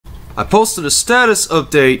I posted a status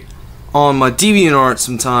update on my DeviantArt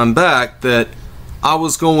some time back that I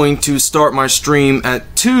was going to start my stream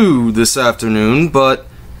at 2 this afternoon, but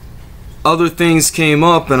other things came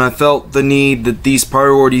up and I felt the need that these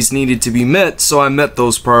priorities needed to be met, so I met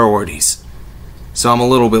those priorities. So I'm a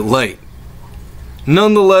little bit late.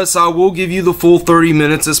 Nonetheless, I will give you the full 30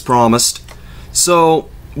 minutes as promised. So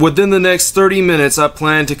within the next 30 minutes, I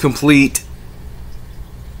plan to complete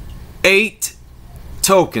 8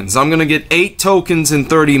 tokens. I'm gonna get 8 tokens in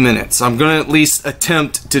 30 minutes. I'm gonna at least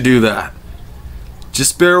attempt to do that.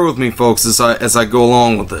 Just bear with me, folks, as I go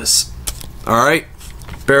along with this. Alright?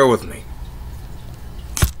 Bear with me.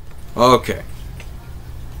 Okay.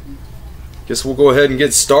 Guess we'll go ahead and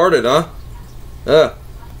get started, huh? Yeah.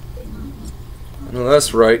 No,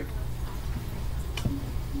 that's right.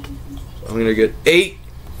 I'm gonna get 8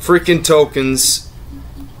 freaking tokens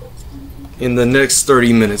in the next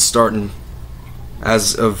 30 minutes, starting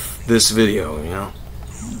as of this video, you know?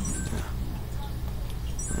 Yeah.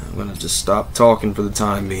 I'm gonna just stop talking for the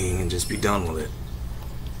time being and just be done with it.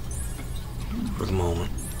 For the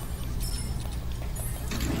moment.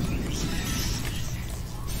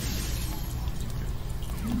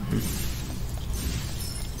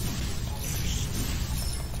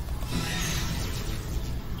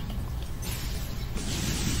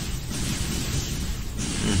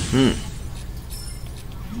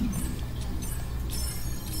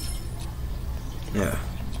 Yeah.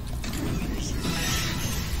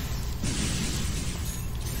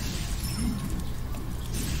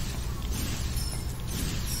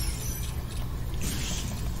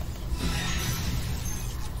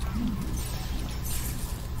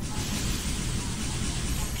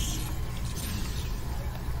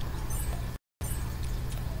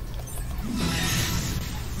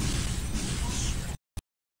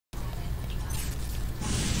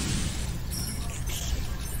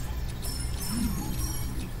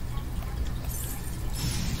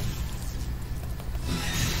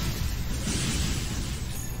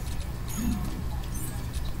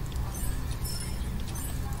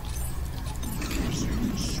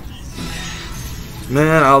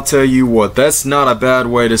 Man, I'll tell you what, that's not a bad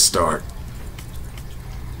way to start.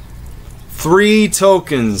 3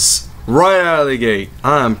 tokens right out of the gate.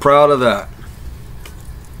 I am proud of that.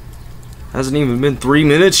 Hasn't even been 3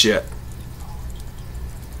 minutes yet.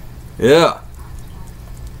 Yeah.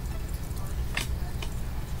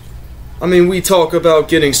 I mean, we talk about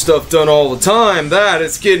getting stuff done all the time. That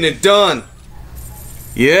is getting it done.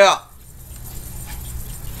 Yeah.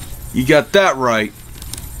 You got that right.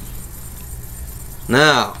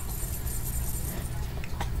 Now,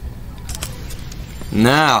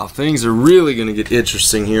 things are really going to get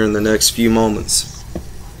interesting here in the next few moments.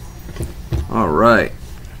 Alright.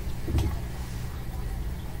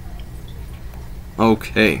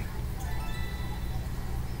 Okay.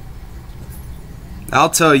 I'll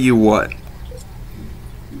tell you what.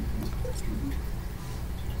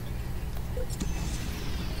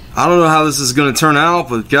 I don't know how this is going to turn out,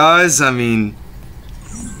 but guys, I mean,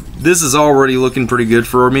 this is already looking pretty good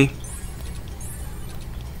for me.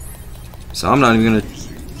 So I'm not even going to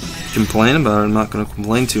complain about it. I'm not going to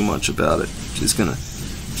complain too much about it. Just going to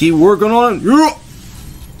keep working on it.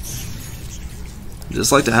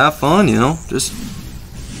 Just like to have fun, you know.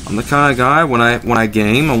 I'm the kind of guy, when I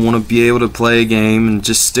game, I want to be able to play a game and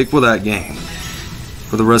just stick with that game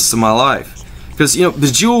for the rest of my life. Because, you know,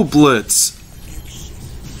 the Jewel Blitz,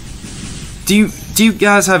 do you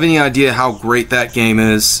guys have any idea how great that game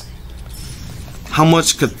is? How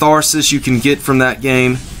much catharsis you can get from that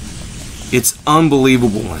game? It's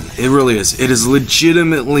unbelievable, man. It really is. It is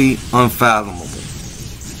legitimately unfathomable.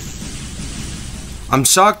 I'm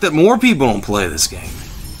shocked that more people don't play this game.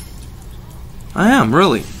 I am,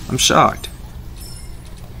 really. I'm shocked.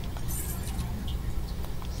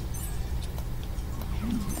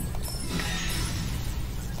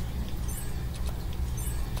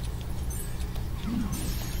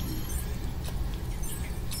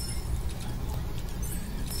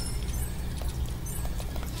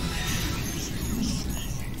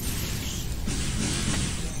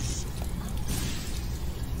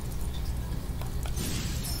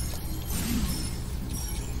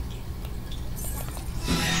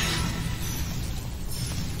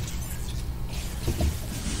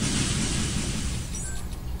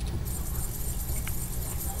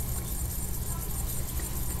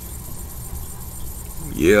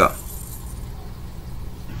 Yeah.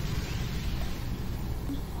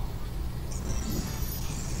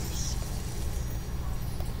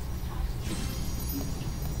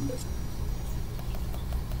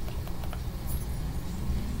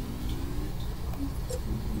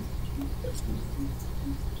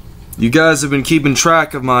 you guys have been keeping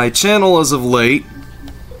track of my channel as of late,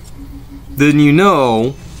 then you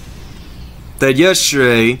know that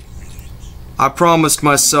yesterday I promised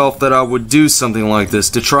myself that I would do something like this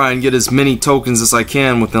to try and get as many tokens as I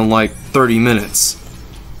can within like 30 minutes.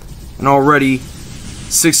 And already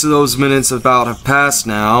 6 of those minutes about have passed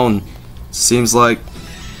now, and seems like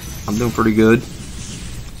I'm doing pretty good.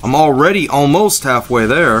 I'm already almost halfway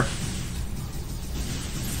there.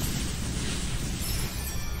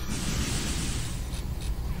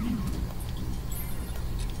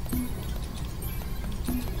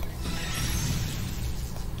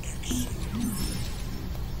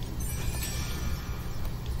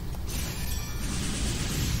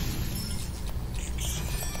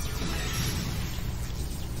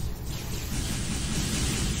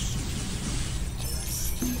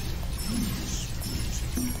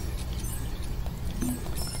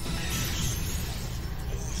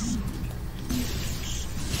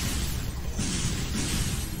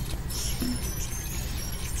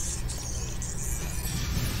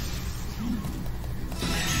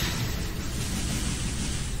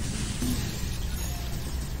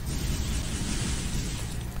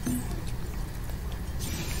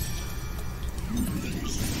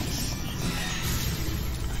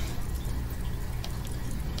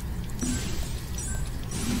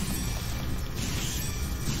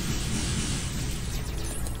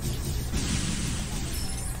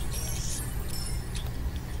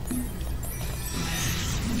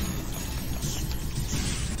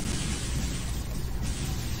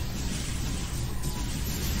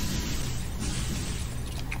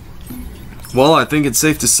 Well, I think it's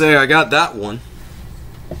safe to say I got that one.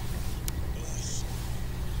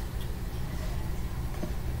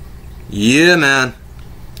 Yeah, man.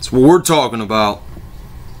 That's what we're talking about.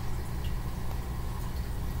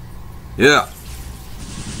 Yeah.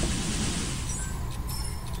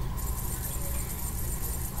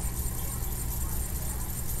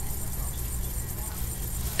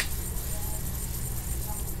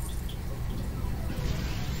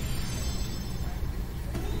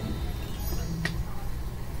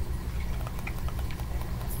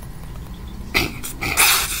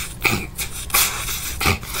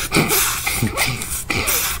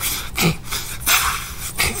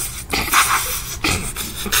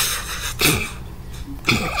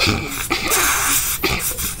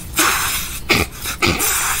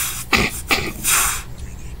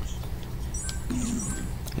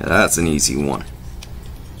 That's an easy one.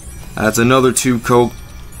 That's another Coke.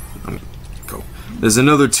 There's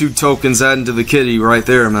another 2 tokens adding to the kitty right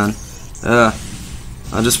there, man. I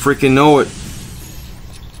just freaking know it.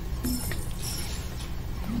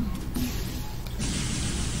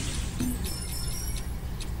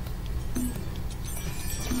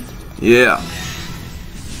 Yeah.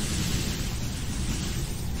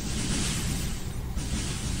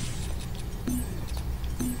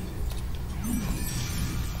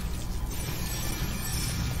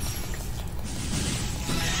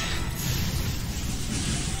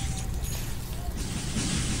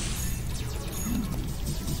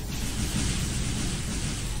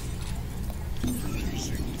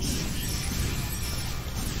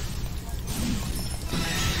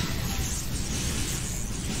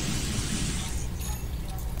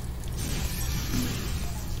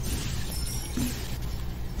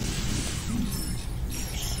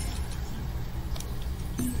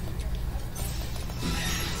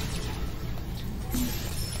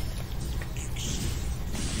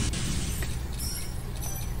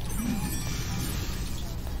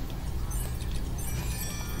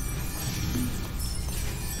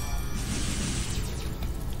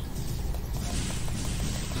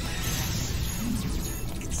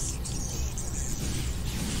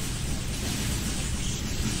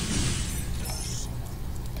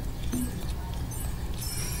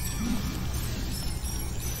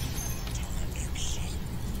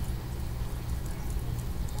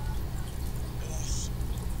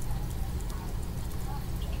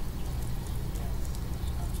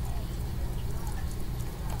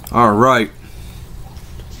 Alright.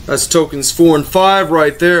 That's tokens 4 and 5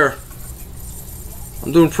 right there.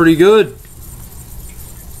 I'm doing pretty good.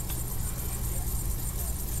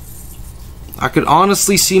 I could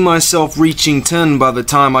honestly see myself reaching 10 by the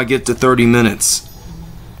time I get to 30 minutes.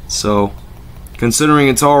 So, considering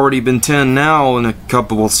it's already been 10 now and a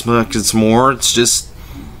couple of seconds more, it's just,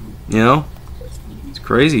 you know, it's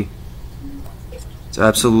crazy. It's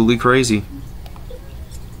absolutely crazy.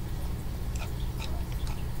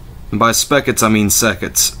 And by speckets, I mean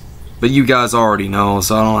seconds. But you guys already know,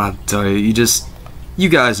 so I don't have to tell you. You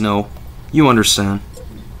guys know. You understand.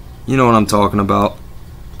 You know what I'm talking about.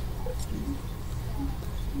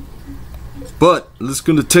 But let's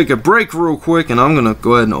gonna take a break real quick, and I'm gonna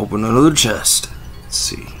go ahead and open another chest. Let's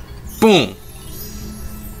see. Boom!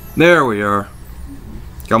 There we are.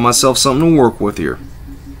 Got myself something to work with here.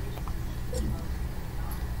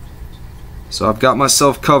 So I've got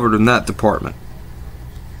myself covered in that department.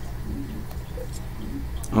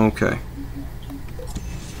 Okay.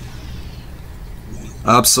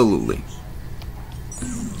 Absolutely.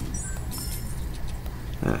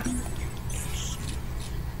 Yeah.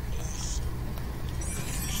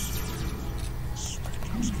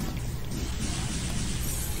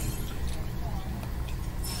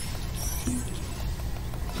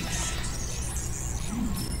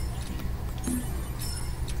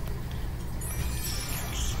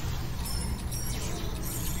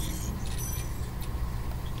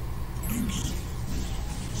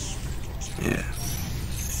 Yeah.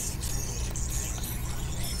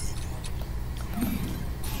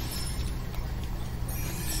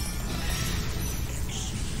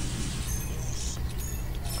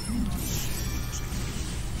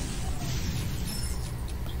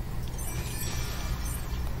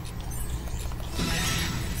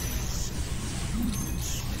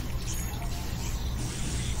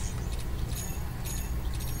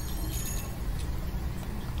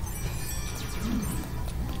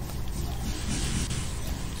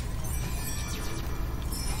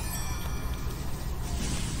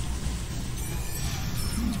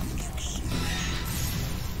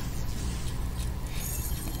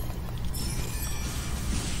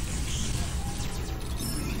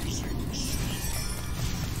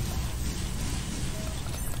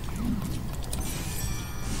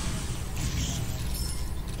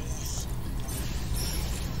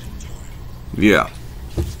 Yeah.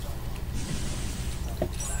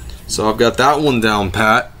 So I've got that one down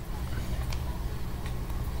pat.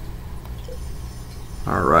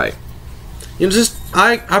 Alright. You know,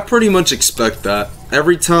 I pretty much expect that.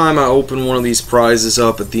 Every time I open one of these prizes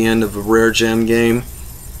up at the end of a rare gem game,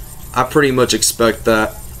 I pretty much expect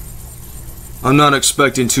that. I'm not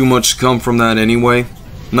expecting too much to come from that anyway.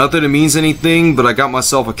 Not that it means anything, but I got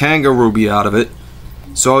myself a Kanga Ruby out of it.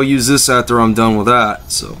 So I'll use this after I'm done with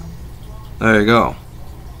that, so there you go.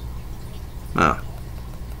 Now,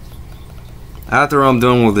 after I'm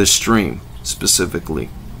done with this stream, specifically,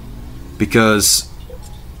 because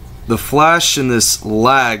the flash in this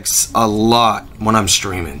lags a lot when I'm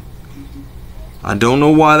streaming. I don't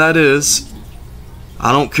know why that is.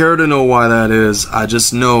 I don't care to know why that is. I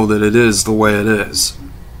just know that it is the way it is.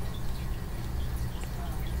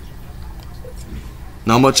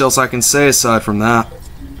 Not much else I can say aside from that.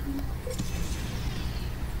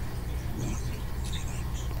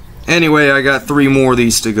 Anyway, I got 3 more of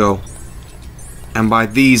these to go. And by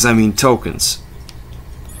these, I mean tokens.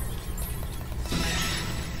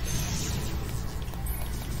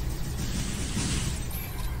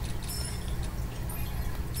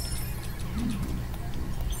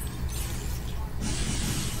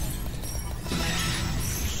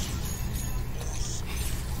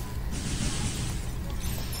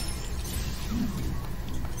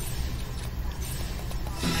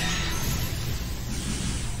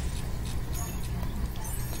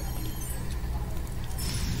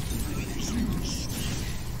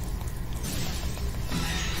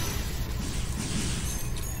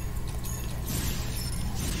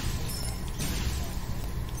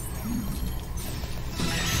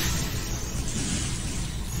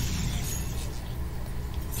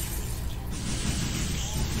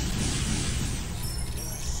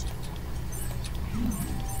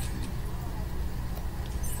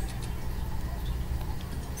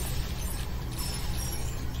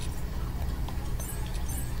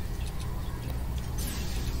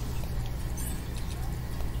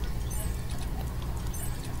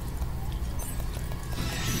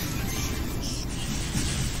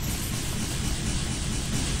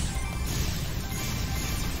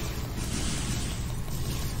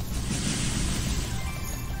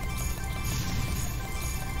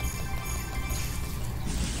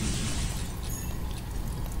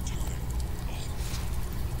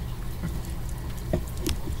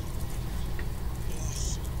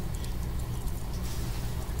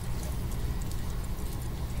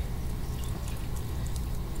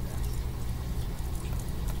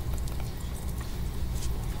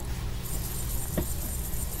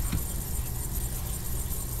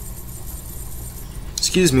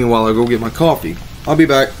 Excuse me while I go get my coffee. I'll be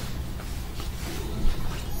back.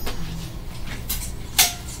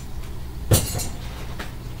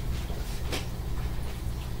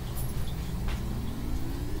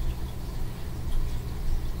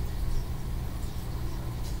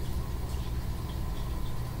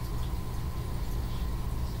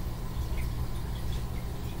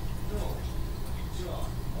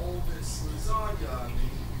 this lasagna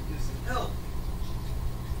isn't healthy.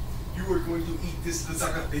 You are going to eat this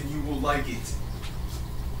lasagna and you will like it.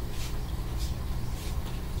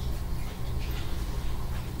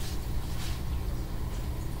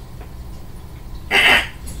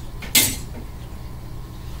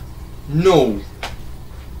 No.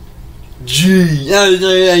 G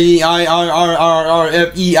I R R R R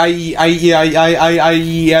F E I E I E I I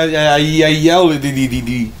E I E L D D D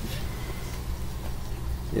D.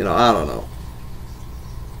 You know, I don't know.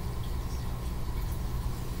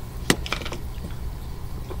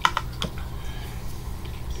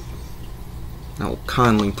 I will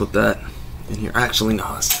kindly put that in here. Actually,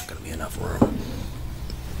 no, it's not going to be enough room.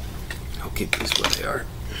 I'll keep these where they are.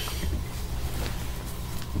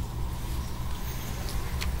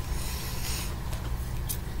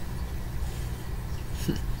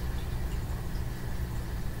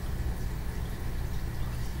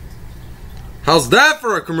 How's that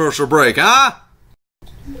for a commercial break, huh?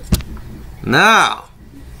 Now.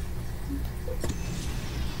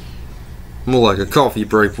 More like a coffee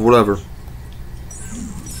break, but whatever.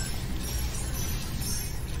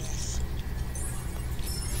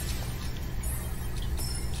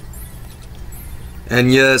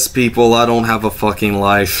 And yes, people, I don't have a fucking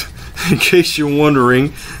life. In case you're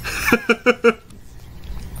wondering.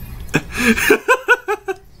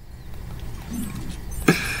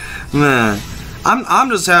 Man, I'm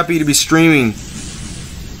just happy to be streaming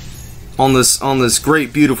on this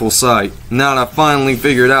great beautiful site. Now that I finally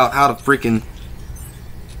figured out how to freaking,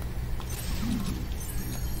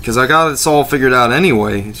 because I got this all figured out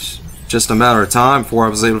anyway. It's just a matter of time before I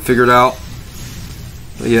was able to figure it out.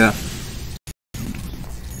 But yeah.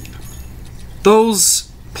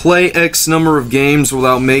 Those play X number of games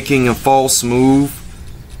without making a false move,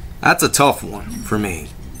 that's a tough one for me.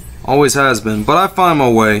 Always has been, but I find my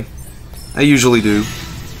way. I usually do.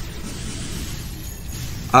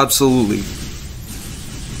 Absolutely.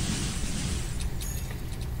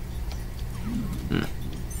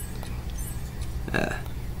 Yeah.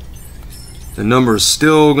 The number is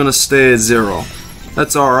still gonna stay at 0.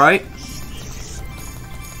 That's alright.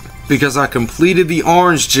 Because I completed the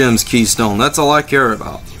orange gems keystone. That's all I care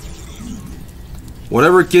about.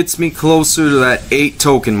 Whatever gets me closer to that 8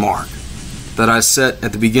 token mark that I set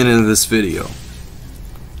at the beginning of this video.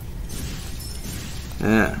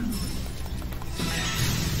 Yeah.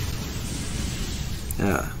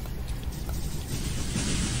 Yeah.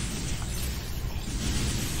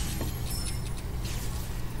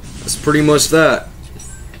 That's pretty much that.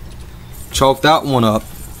 Chalk that one up.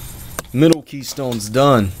 Middle keystone's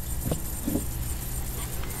done.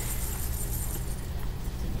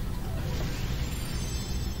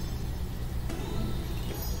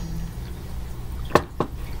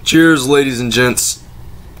 Cheers, ladies and gents.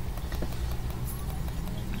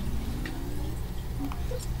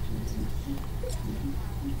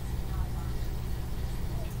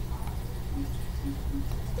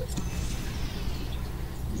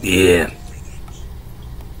 Yeah.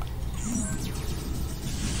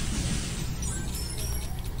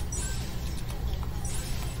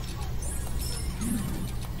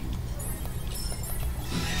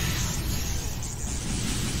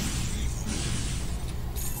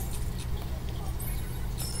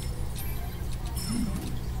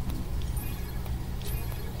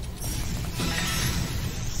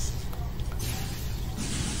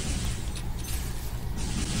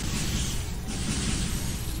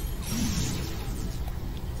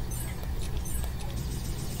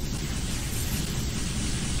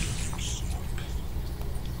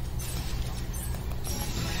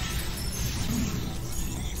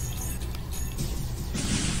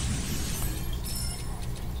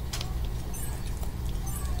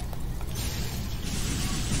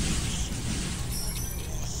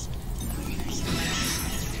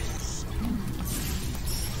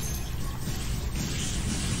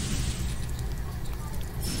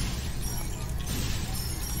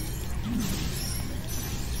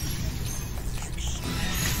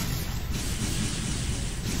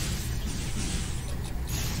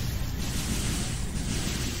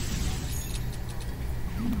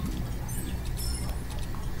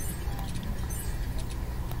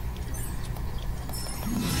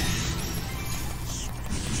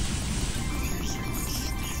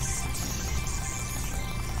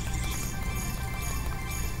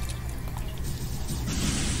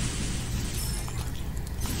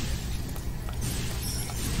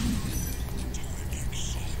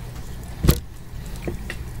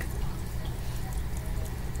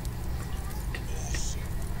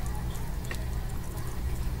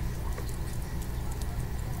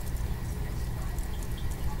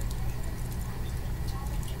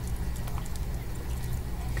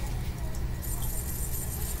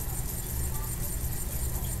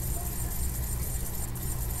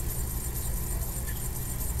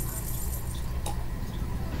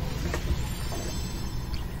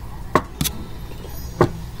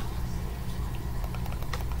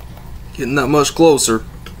 Getting that much closer.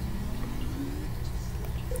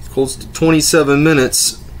 Close to 27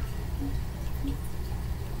 minutes.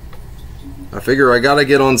 I figure I gotta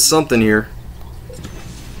get on something here.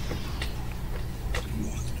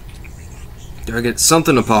 Gotta get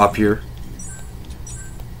something to pop here.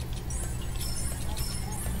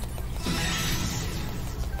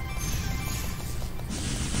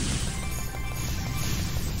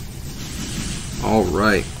 All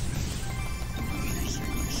right.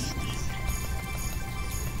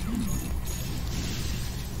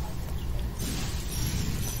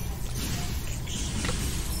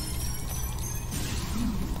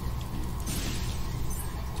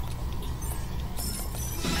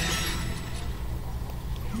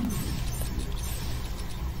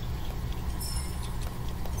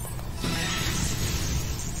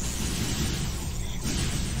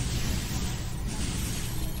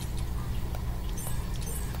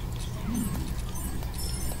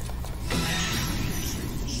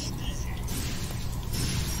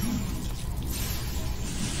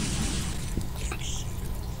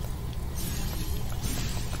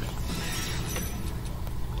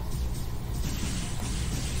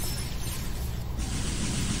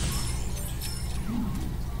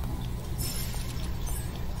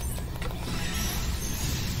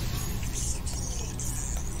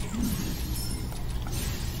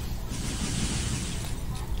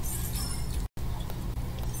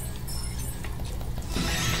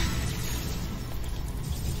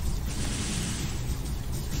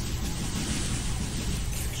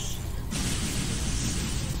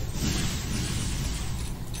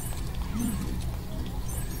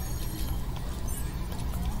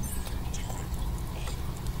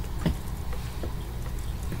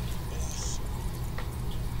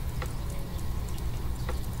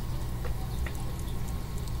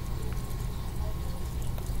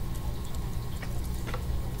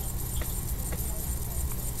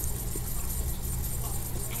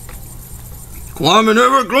 Climbing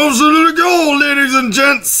ever closer to the goal, ladies and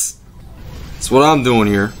gents. That's what I'm doing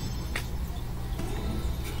here.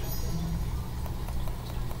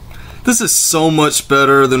 This is so much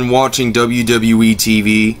better than watching WWE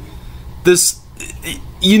TV. This,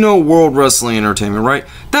 you know, World Wrestling Entertainment, right?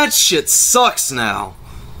 That shit sucks now.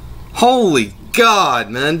 Holy God,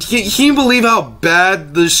 man. Can you believe how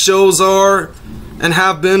bad the shows are and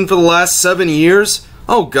have been for the last 7 years?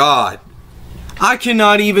 Oh God. I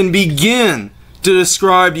cannot even begin to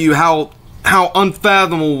describe to you how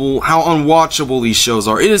unfathomable, how unwatchable these shows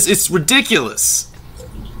are. It's ridiculous.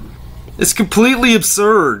 It's completely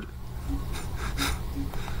absurd.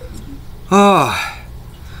 I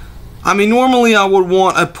mean, normally I would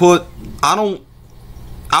want to put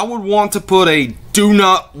a do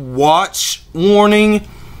not watch warning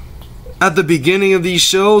at the beginning of these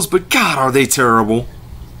shows, but God, are they terrible.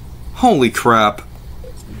 Holy crap.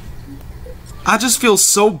 I just feel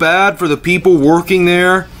so bad for the people working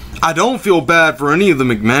there. I don't feel bad for any of the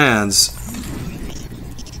McMahons.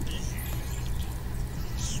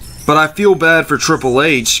 But I feel bad for Triple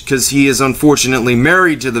H because he is unfortunately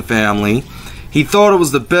married to the family. He thought it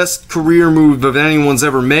was the best career move that anyone's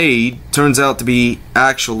ever made. Turns out to be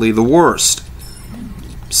actually the worst.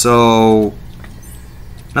 So,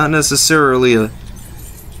 not necessarily a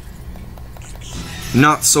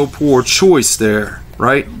not so poor choice there,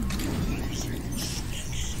 right?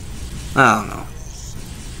 I don't know.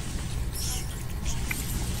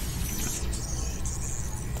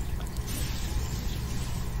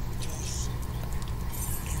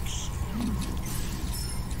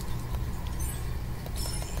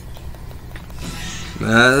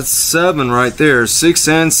 That's 7 right there. 6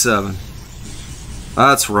 and 7.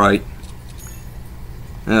 That's right.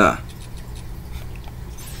 Yeah.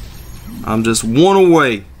 I'm just one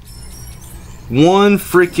away. One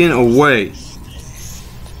freaking away.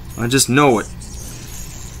 I just know it.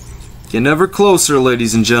 Getting ever closer,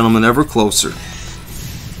 ladies and gentlemen, ever closer.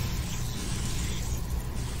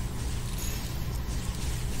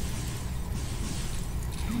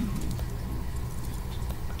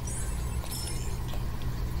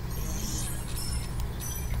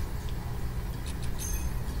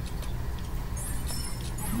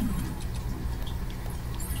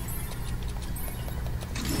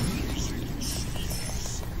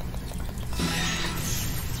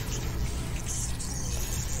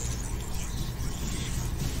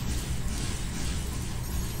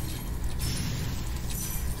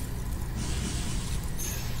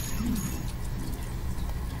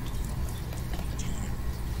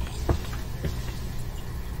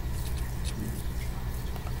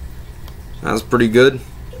 That was pretty good.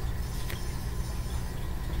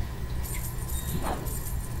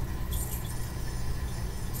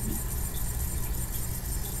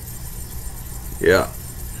 Yeah.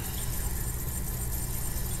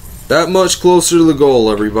 That much closer to the goal,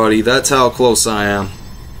 everybody. That's how close I am.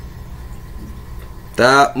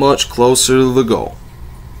 That much closer to the goal.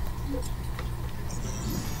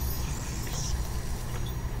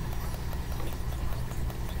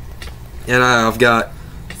 And I've got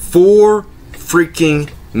 4 freaking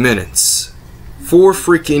minutes. 4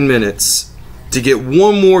 freaking minutes to get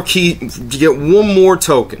one more key, to get one more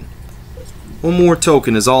token. One more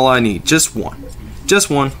token is all I need. Just one. Just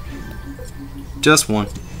one. Just one.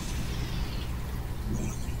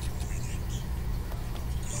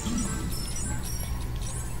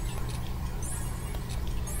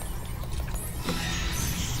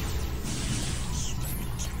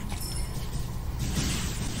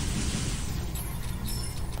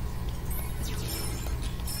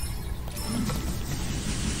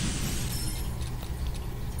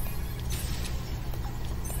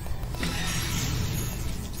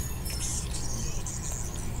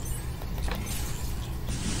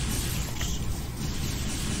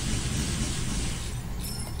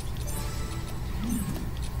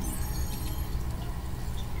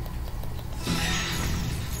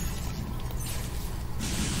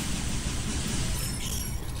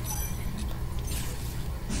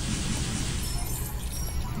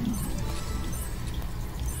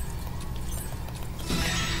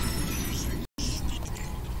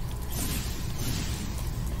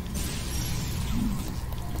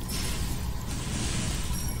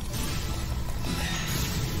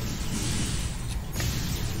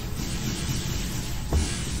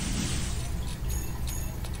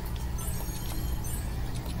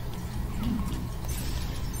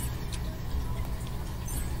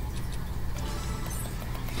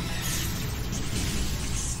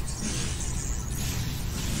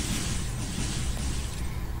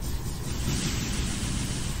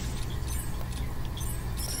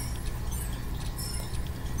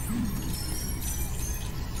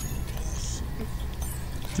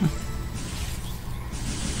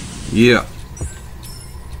 Yeah.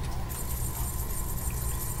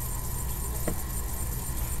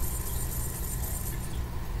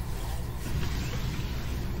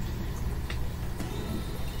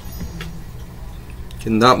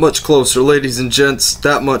 Getting that much closer, ladies and gents.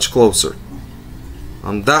 That much closer.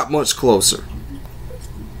 I'm that much closer.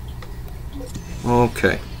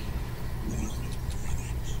 Okay.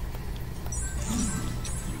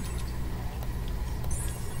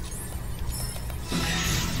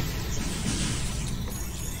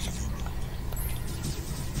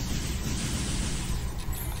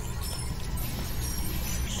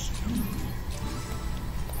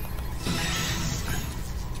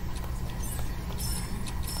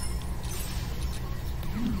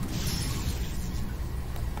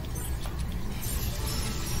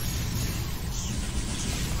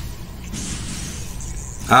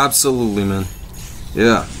 Absolutely, man.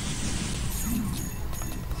 Yeah.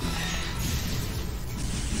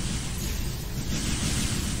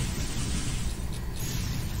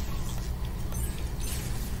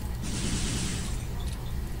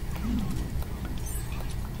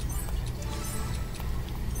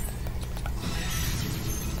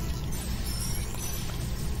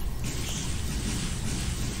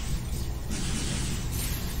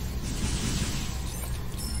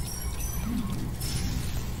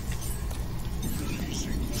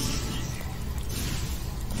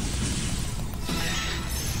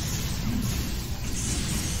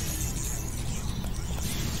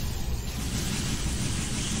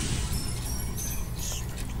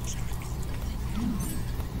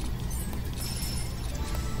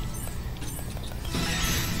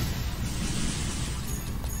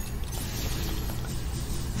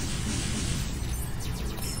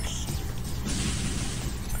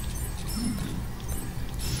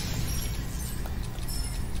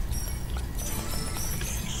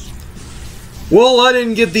 Well, I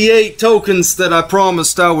didn't get the 8 tokens that I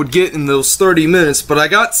promised I would get in those 30 minutes, but I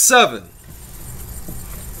got 7.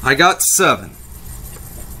 I got 7.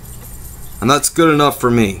 And that's good enough for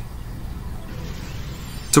me.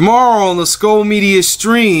 Tomorrow on the SkullMEDIA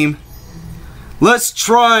stream, let's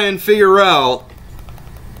try and figure out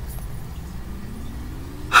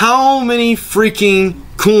how many freaking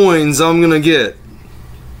coins I'm gonna get.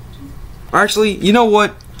 Actually, you know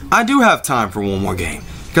what? I do have time for one more game.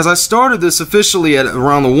 Because I started this officially at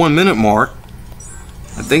around the 1 minute mark.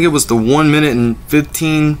 I think it was the 1 minute and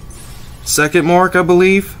 15 second mark, I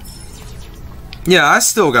believe. Yeah, I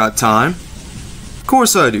still got time. Of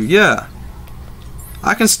course I do, yeah.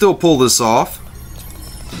 I can still pull this off.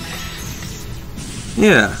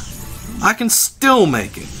 Yeah, I can still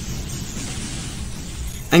make it.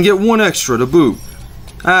 And get 1 extra to boot.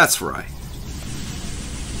 That's right.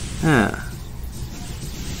 Yeah.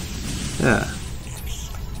 Yeah.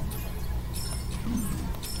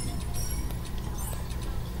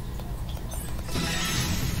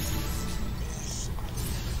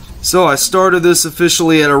 So I started this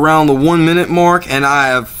officially at around the 1 minute mark, and I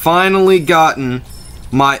have finally gotten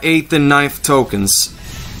my 8th and 9th tokens.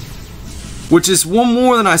 Which is one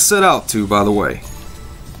more than I set out to, by the way.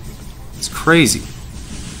 It's crazy.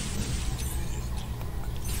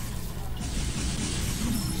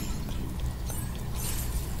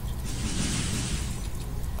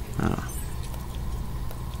 Oh.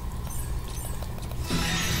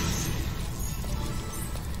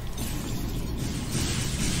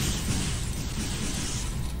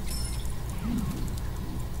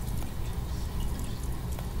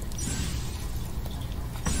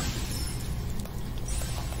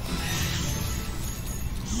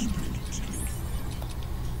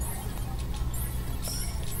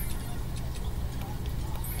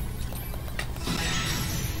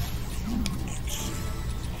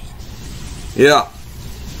 Yeah.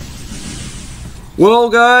 Well,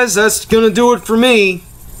 guys, that's gonna do it for me.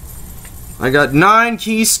 I got 9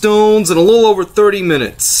 keystones in a little over 30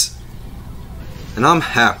 minutes. And I'm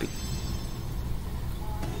happy.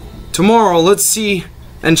 Tomorrow, let's see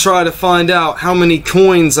and try to find out how many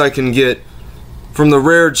coins I can get from the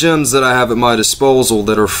rare gems that I have at my disposal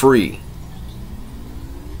that are free.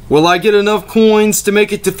 Will I get enough coins to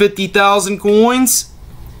make it to 50,000 coins?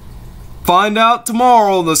 Find out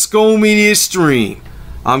tomorrow on the SkullMEDIA stream.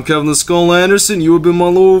 I'm Kevin the Skull Anderson. You have been my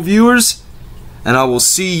loyal viewers, and I will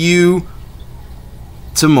see you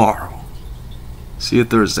tomorrow. See you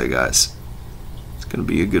Thursday, guys. It's gonna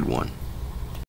be a good one.